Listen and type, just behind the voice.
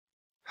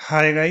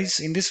Hi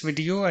guys, in this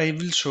video I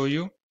will show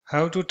you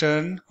how to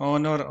turn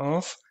on or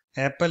off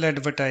Apple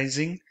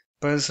advertising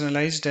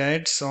personalized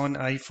ads on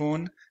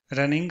iPhone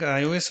running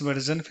iOS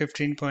version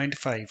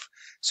 15.5.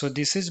 So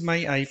this is my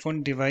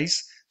iPhone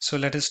device. So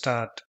let us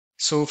start.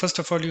 So first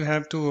of all you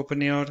have to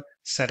open your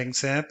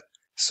settings app.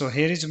 So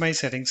here is my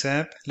settings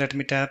app. Let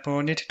me tap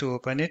on it to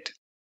open it.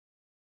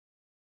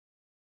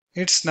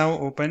 It's now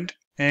opened,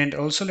 and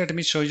also let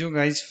me show you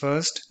guys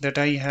first that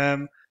I have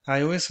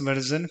iOS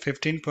version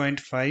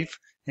 15.5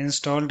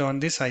 installed on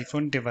this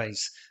iPhone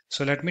device.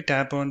 So let me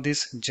tap on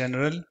this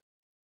general,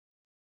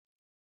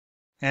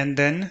 and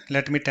then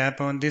let me tap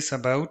on this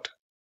about,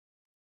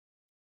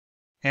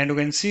 and you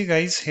can see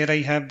guys here I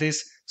have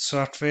this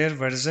software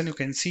version. You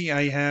can see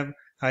I have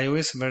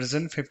iOS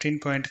version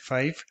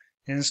 15.5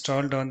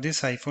 installed on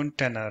this iPhone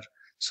XR.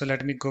 So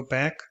let me go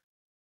back.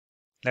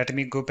 Let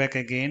me go back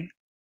again.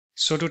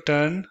 So to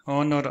turn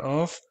on or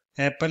off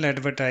Apple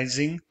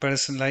advertising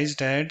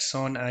personalized ads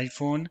on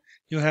iPhone,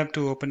 you have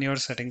to open your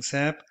settings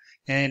app,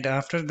 and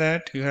after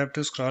that you have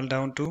to scroll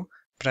down to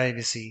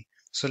privacy.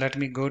 So let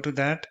me go to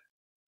that.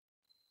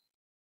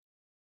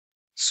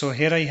 So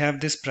here I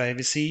have this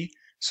privacy.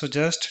 So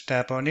just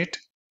tap on it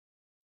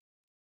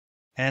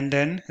and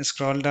then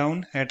scroll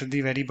down at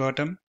the very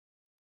bottom.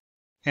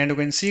 And you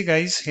can see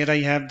guys here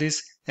I have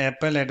this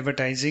Apple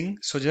advertising.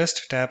 So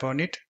just tap on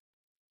it.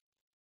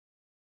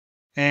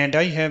 And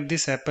I have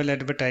this Apple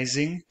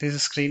advertising,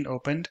 this screen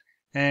opened,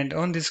 and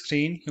on this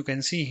screen you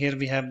can see here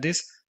we have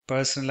this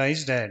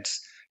personalized ads.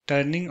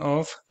 Turning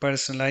off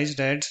personalized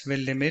ads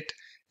will limit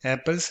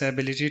Apple's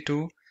ability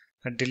to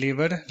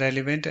deliver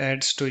relevant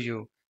ads to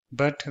you,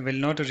 but will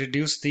not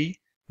reduce the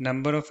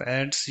number of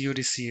ads you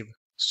receive.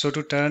 So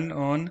to turn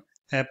on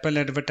Apple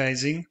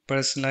advertising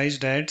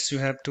personalized ads, you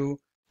have to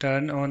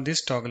turn on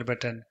this toggle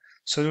button.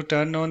 So to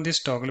turn on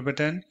this toggle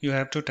button, you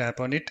have to tap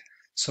on it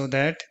so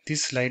that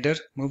this slider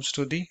moves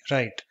to the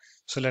right.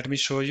 So let me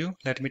show you.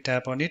 Let me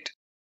tap on it.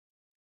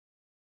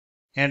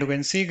 And you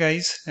can see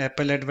guys,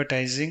 Apple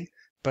advertising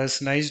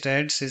personalized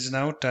ads is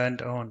now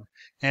turned on.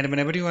 And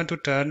whenever you want to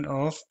turn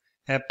off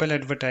Apple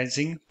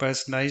advertising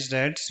personalized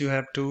ads, you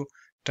have to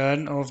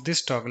turn off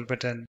this toggle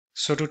button.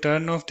 So to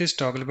turn off this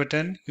toggle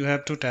button, you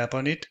have to tap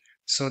on it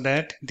so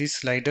that this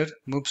slider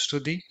moves to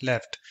the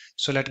left.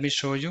 So let me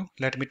show you.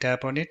 Let me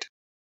tap on it.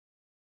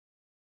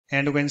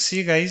 And you can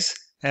see guys,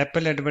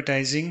 Apple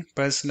advertising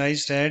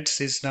personalized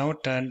ads is now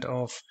turned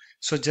off.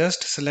 So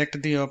just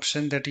select the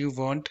option that you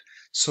want.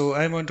 So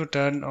I want to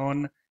turn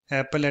on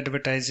Apple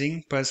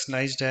advertising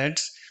personalized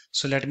ads.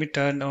 So let me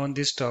turn on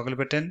this toggle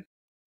button.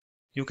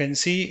 You can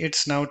see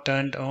it's now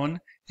turned on,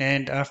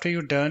 and after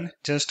you're done,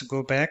 just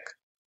go back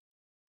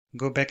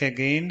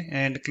again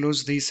and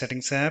close the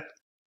settings app.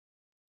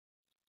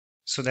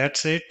 So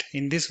that's it.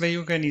 In this way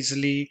you can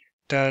easily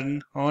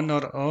turn on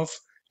or off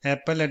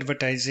Apple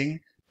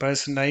advertising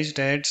personalized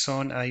ads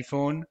on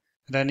iPhone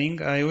running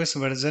iOS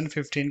version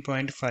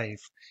 15.5.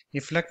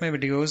 If you like my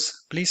videos,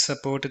 please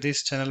support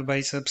this channel by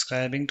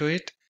subscribing to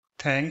it.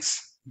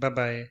 Thanks. Bye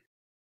bye.